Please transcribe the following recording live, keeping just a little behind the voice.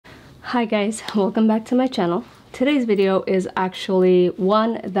Hi guys, welcome back to my channel. Today's video is actually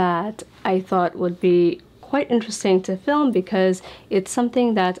one that I thought would be quite interesting to film because it's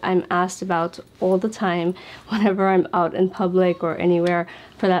something that I'm asked about all the time whenever I'm out in public or anywhere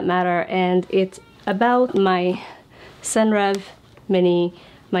for that matter, and it's about my Senreve mini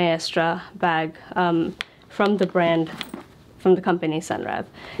Maestra bag from the company Senreve.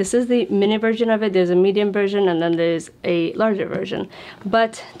 This is the mini version of it. There's a medium version and then there's a larger version.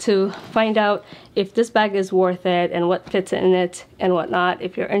 But to find out if this bag is worth it and what fits in it and whatnot,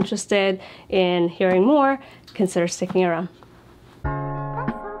 if you're interested in hearing more, consider sticking around.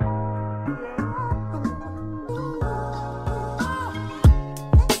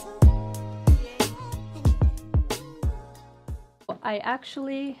 I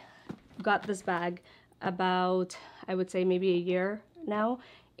actually got this bag about, I would say maybe a year now,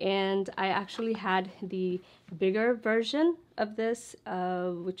 and I actually had the bigger version of this,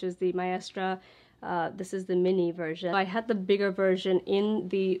 which is the Maestra. This is the mini version. I had the bigger version in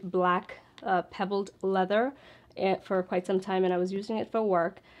the black pebbled leather for quite some time, and I was using it for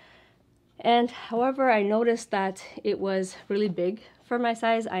work. And however, I noticed that it was really big for my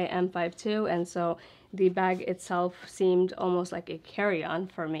size. I am 5'2", and so the bag itself seemed almost like a carry-on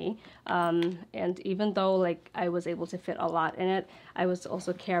for me. And even though like I was able to fit a lot in it, I was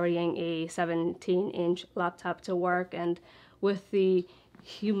also carrying a 17-inch laptop to work, and with the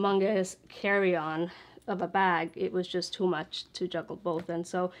humongous carry-on of a bag, it was just too much to juggle both. And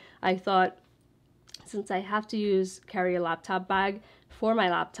so I thought, since I have to carry a laptop bag for my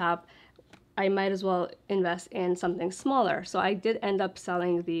laptop, I might as well invest in something smaller. So I did end up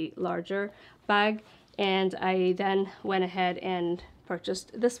selling the larger bag, and I then went ahead and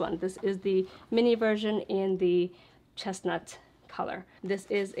purchased this one. This is the mini version in the chestnut color. This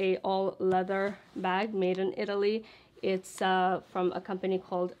is a all leather bag made in Italy. It's from a company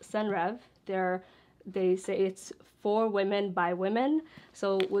called Senreve. They say it's for women by women.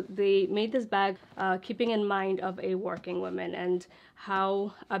 So they made this bag keeping in mind of a working woman and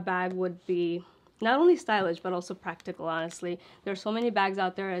how a bag would be not only stylish but also practical. Honestly, there's so many bags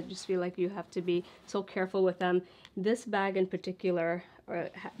out there. I just feel like you have to be so careful with them. This bag in particular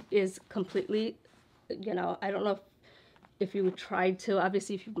is completely, you know, I don't know if you tried to,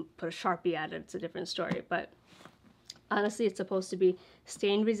 obviously if you put a Sharpie at it, it's a different story, but honestly it's supposed to be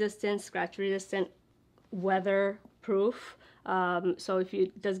stain resistant, scratch resistant, weather proof. So if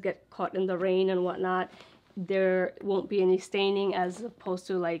it does get caught in the rain and whatnot, there won't be any staining, as opposed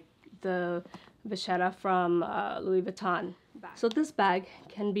to like the Vachetta from Louis Vuitton bag. So this bag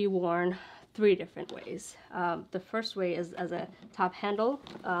can be worn 3 different ways. The first way is as a top handle.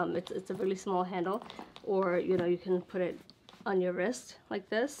 It's a really small handle, or you know, you can put it on your wrist like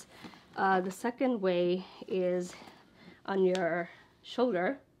this. The second way is on your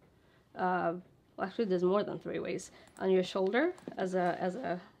shoulder. Well, actually there's more than 3 ways. On your shoulder as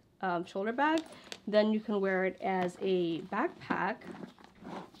a shoulder bag. Then you can wear it as a backpack.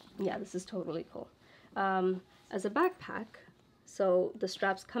 Yeah, this is totally cool. As a backpack, so the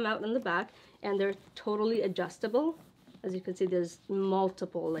straps come out in the back and they're totally adjustable. As you can see, there's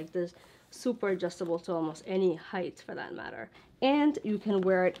multiple, like this super adjustable to almost any height for that matter. And you can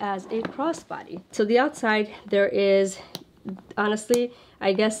wear it as a crossbody. So the outside there is, honestly,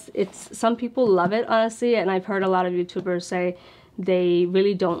 I guess it's, some people love it honestly, and I've heard a lot of YouTubers say they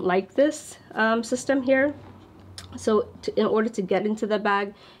really don't like this system here. So in order to get into the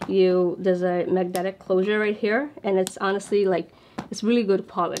bag, there's a magnetic closure right here, and it's honestly like, it's really good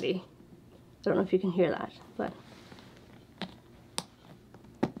quality. I don't know if you can hear that, but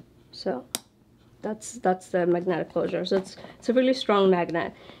so that's the magnetic closure. So it's a really strong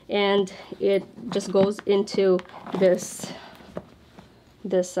magnet, and it just goes into this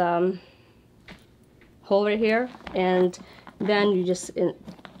hole right here, and then you just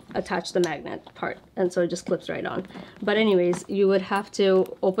attach the magnet part, and so it just clips right on. But anyways, you would have to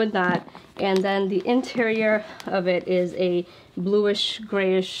open that, and then the interior of it is a bluish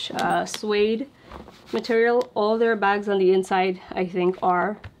grayish suede material. All their bags on the inside I think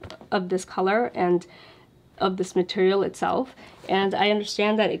are of this color and of this material itself, and I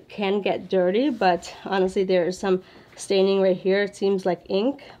understand that it can get dirty, but honestly there is some staining right here. It seems like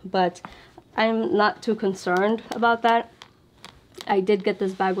ink, but I'm not too concerned about that. I did get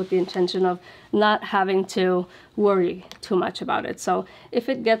this bag with the intention of not having to worry too much about it. So if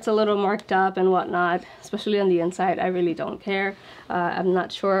it gets a little marked up and whatnot, especially on the inside, I really don't care. I'm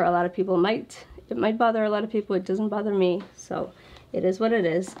not sure, a lot of people it might bother a lot of people. It doesn't bother me, so it is what it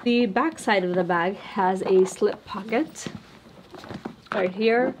is. The back side of the bag has a slip pocket right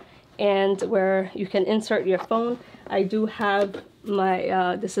here, and where you can insert your phone. I do have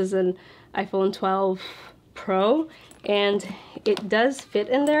my this is an iPhone 12 Pro, and it does fit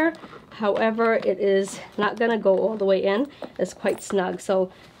in there. However, it is not gonna go all the way in. It's quite snug.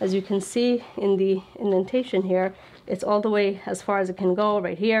 So as you can see in the indentation here, it's all the way as far as it can go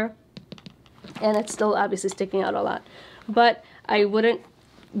right here, and it's still obviously sticking out a lot. But I wouldn't,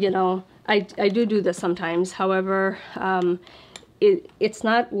 you know, I do this sometimes. However, it's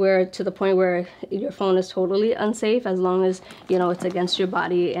not where to the point where your phone is totally unsafe, as long as, you know, it's against your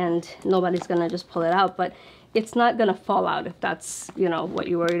body and nobody's gonna just pull it out. But it's not gonna fall out if that's, you know, what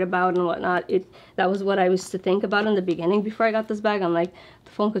you're worried about and whatnot. That was what I used to think about in the beginning before I got this bag. I'm like,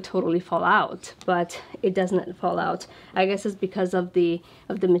 the phone could totally fall out, but it doesn't fall out. I guess it's because of the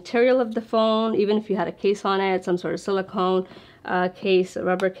material of the phone. Even if you had a case on it, some sort of silicone case, a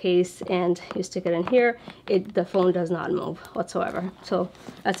rubber case, and you stick it in here, the phone does not move whatsoever. So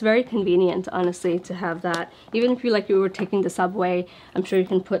that's very convenient, honestly, to have that. Even if you were taking the subway, I'm sure you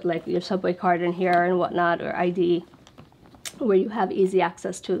can put like your subway card in here and whatnot, or ID, where you have easy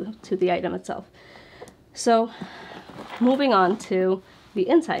access to the item itself. So moving on to the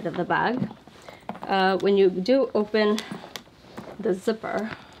inside of the bag, when you do open the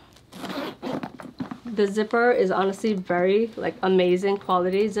zipper, the zipper is honestly very like amazing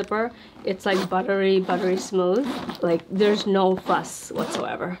quality zipper. It's like buttery smooth. Like there's no fuss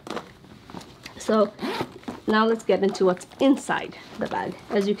whatsoever. So now let's get into what's inside the bag.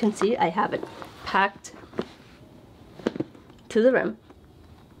 As you can see, I have it packed to the rim.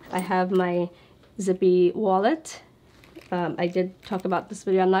 I have my zippy wallet. I did talk about this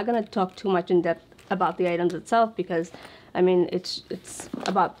video. I'm not going to talk too much in depth about the items itself, because I mean, it's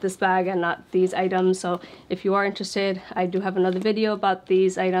about this bag and not these items. So if you are interested, I do have another video about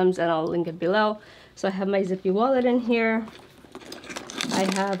these items, and I'll link it below. So I have my zippy wallet in here. I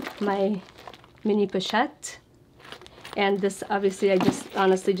have my mini pochette, and this obviously I just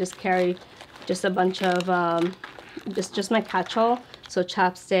honestly just carry just a bunch of just my catch-all. So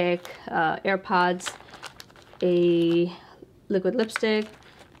chapstick, AirPods, a liquid lipstick,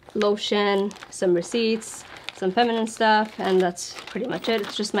 lotion, some receipts, some feminine stuff, and that's pretty much it.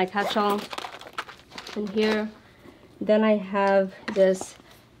 It's just my catch-all in here. Then I have this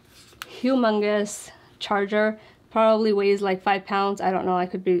humongous charger, probably weighs like 5 pounds. I don't know, I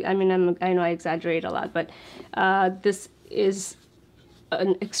could be, I mean, I know I exaggerate a lot, but this is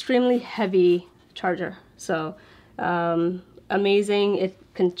an extremely heavy charger. So amazing. It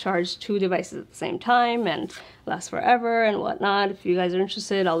can charge 2 devices at the same time and lasts forever and whatnot. If you guys are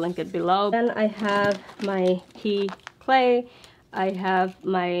interested, I'll link it below. Then I have my key clay. I have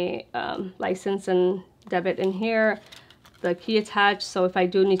my license and debit in here, the key attached, so if I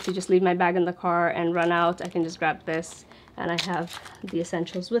do need to just leave my bag in the car and run out, I can just grab this. And I have the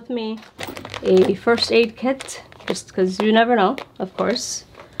essentials with me. A first aid kit, just because you never know, of course.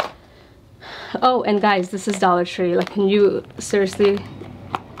 Oh, and guys, this is Dollar Tree. Like, can you seriously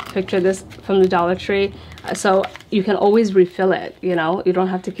picture this from the Dollar Tree? So you can always refill it, you know, you don't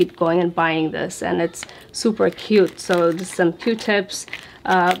have to keep going and buying this, and it's super cute. So there's some Q-tips,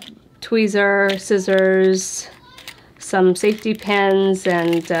 tweezer, scissors, some safety pins,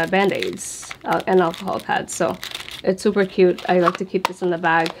 and band-aids, and alcohol pads. So it's super cute. I like to keep this in the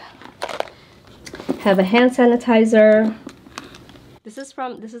bag. Have a hand sanitizer. This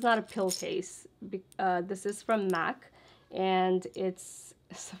is not a pill case. This is from MAC, and it's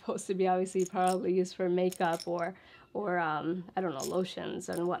supposed to be obviously probably used for makeup or I don't know, lotions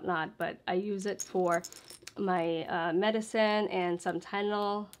and whatnot, but I use it for my medicine and some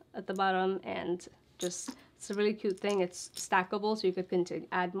Tylenol at the bottom, and just, it's a really cute thing. It's stackable, so you could continue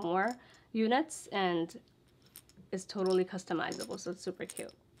add more units, and it's totally customizable, so it's super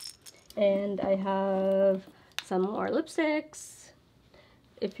cute. And I have some more lipsticks.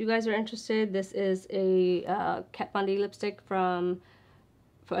 If you guys are interested, this is a Kat Von D lipstick from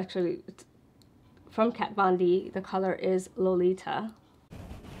Kat Von D. The color is Lolita.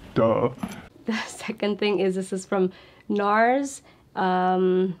 Duh. The second thing is, this is from NARS.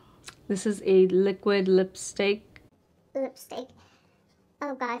 This is a liquid lipstick.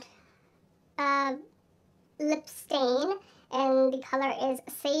 Oh god. Lip stain, and the color is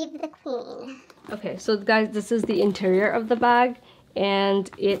Save the Queen. Okay, so guys, this is the interior of the bag, and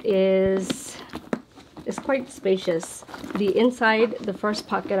it's quite spacious. The inside, the first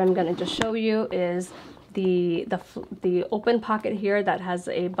pocket I'm gonna just show you is the open pocket here that has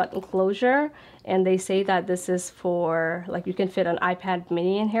a button closure, and they say that this is for, like, you can fit an iPad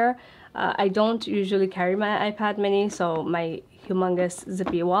mini in here. I don't usually carry my iPad mini, so my humongous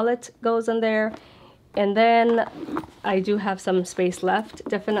zippy wallet goes in there. And then I do have some space left,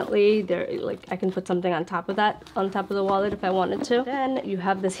 definitely. There, like, I can put something on top of that, on top of the wallet if I wanted to. Then you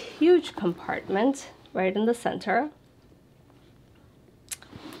have this huge compartment right in the center.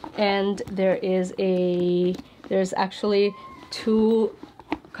 And there's actually two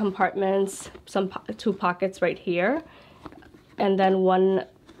compartments, two pockets right here. And then one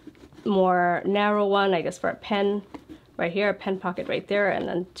more narrow one, I guess, for a pen right here, a pen pocket right there, and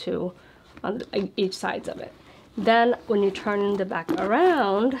then two on each sides of it. Then when you turn the bag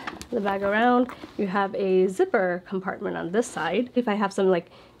around, you have a zipper compartment on this side. If I have some like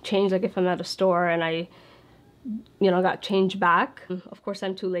change, like if I'm at a store and I, you know, got change back, of course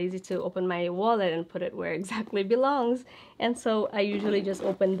I'm too lazy to open my wallet and put it where it exactly belongs. And so I usually just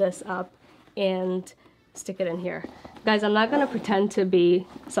open this up and stick it in here. Guys, I'm not gonna pretend to be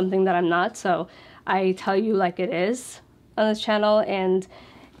something that I'm not, so I tell you like it is on this channel, and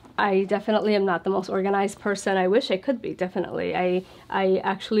I definitely am not the most organized person. I wish I could be, definitely. I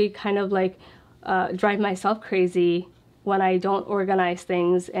actually kind of like drive myself crazy when I don't organize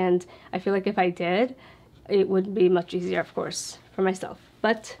things, and I feel like if I did, it would be much easier, of course, for myself.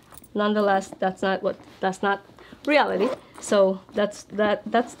 But nonetheless, that's not reality. So that's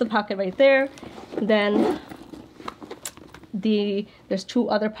the pocket right there. Then there's two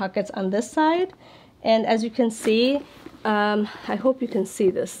other pockets on this side, and as you can see, I hope you can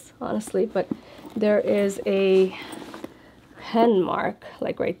see this honestly, but there is a pen mark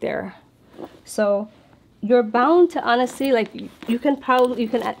like right there. So you're bound to honestly, like, you can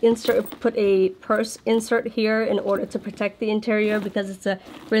put a purse insert here in order to protect the interior, because it's a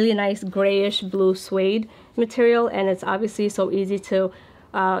really nice grayish blue suede material, and it's obviously so easy to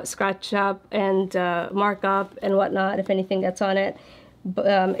scratch up and mark up and whatnot if anything gets on it.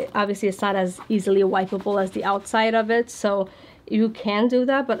 But obviously it's not as easily wipeable as the outside of it, so you can do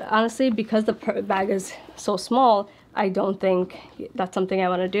that, but honestly, because the bag is so small, I don't think that's something I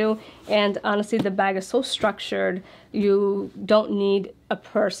want to do. And honestly, the bag is so structured, you don't need a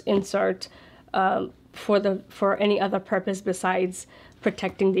purse insert for any other purpose besides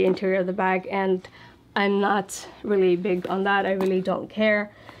protecting the interior of the bag, and I'm not really big on that. I really don't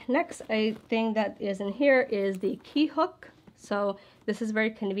care. Next thing that is in here is the key hook. So this is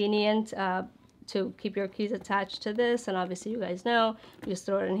very convenient to keep your keys attached to this, and obviously you guys know, you just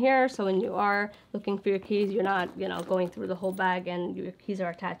throw it in here, so when you are looking for your keys, you're not, you know, going through the whole bag, and your keys are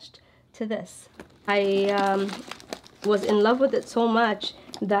attached to this. I was in love with it so much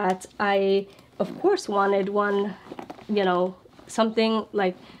that I, of course, wanted one, you know, something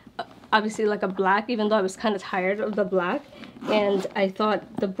like, obviously like a black, even though I was kind of tired of the black, and I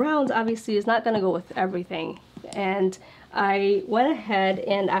thought the browns obviously is not going to go with everything, and I went ahead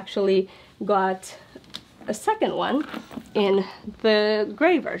and actually got a second one in the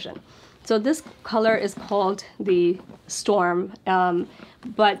gray version. So this color is called the Storm,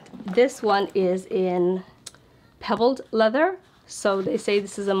 but this one is in pebbled leather. So they say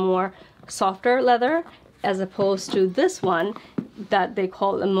this is a more softer leather as opposed to this one that they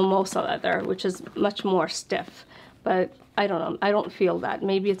call a mimosa leather, which is much more stiff. But I don't know, I don't feel that.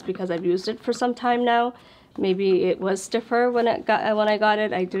 Maybe it's because I've used it for some time now. Maybe it was stiffer when I got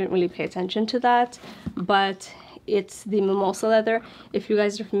it. I didn't really pay attention to that, but it's the mimosa leather. If you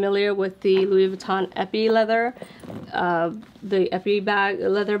guys are familiar with the Louis Vuitton Epi leather, the Epi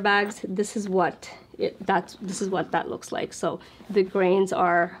leather bags, this is what that looks like. So the grains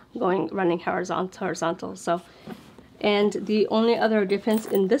are running horizontal. So, and the only other difference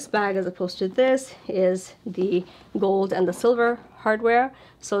in this bag as opposed to this is the gold and the silver hardware.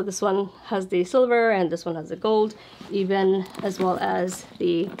 So this one has the silver and this one has the gold, even as well as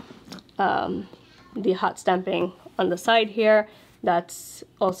the hot stamping on the side here, that's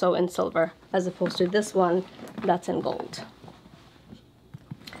also in silver, as opposed to this one that's in gold.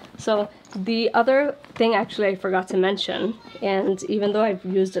 So the other thing actually I forgot to mention, and even though I've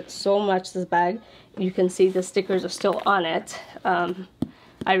used it so much, this bag, you can see the stickers are still on it.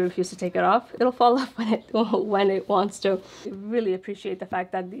 I refuse to take it off. It'll fall off when it wants to. I really appreciate the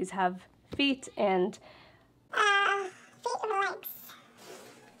fact that these have feet and feet and legs.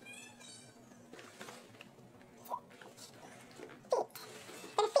 Feet.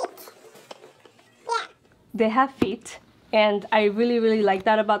 Yeah. They have feet, and I really like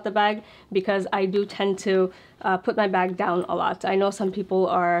that about the bag, because I do tend to put my bag down a lot. I know some people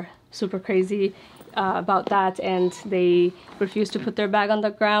are super crazy about that, and they refuse to put their bag on the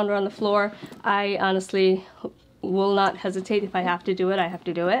ground or on the floor. I honestly will not hesitate. If I have to do it, I have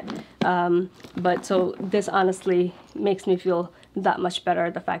to do it. But so this honestly makes me feel that much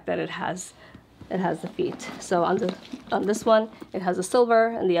better, the fact that it has the feet. So on this one it has the silver,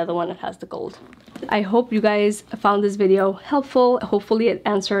 and the other one it has the gold. I hope you guys found this video helpful. Hopefully it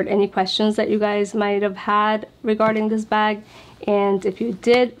answered any questions that you guys might have had regarding this bag. And if you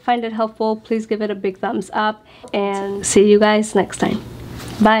did find it helpful, please give it a big thumbs up, and see you guys next time.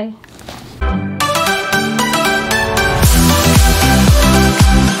 Bye.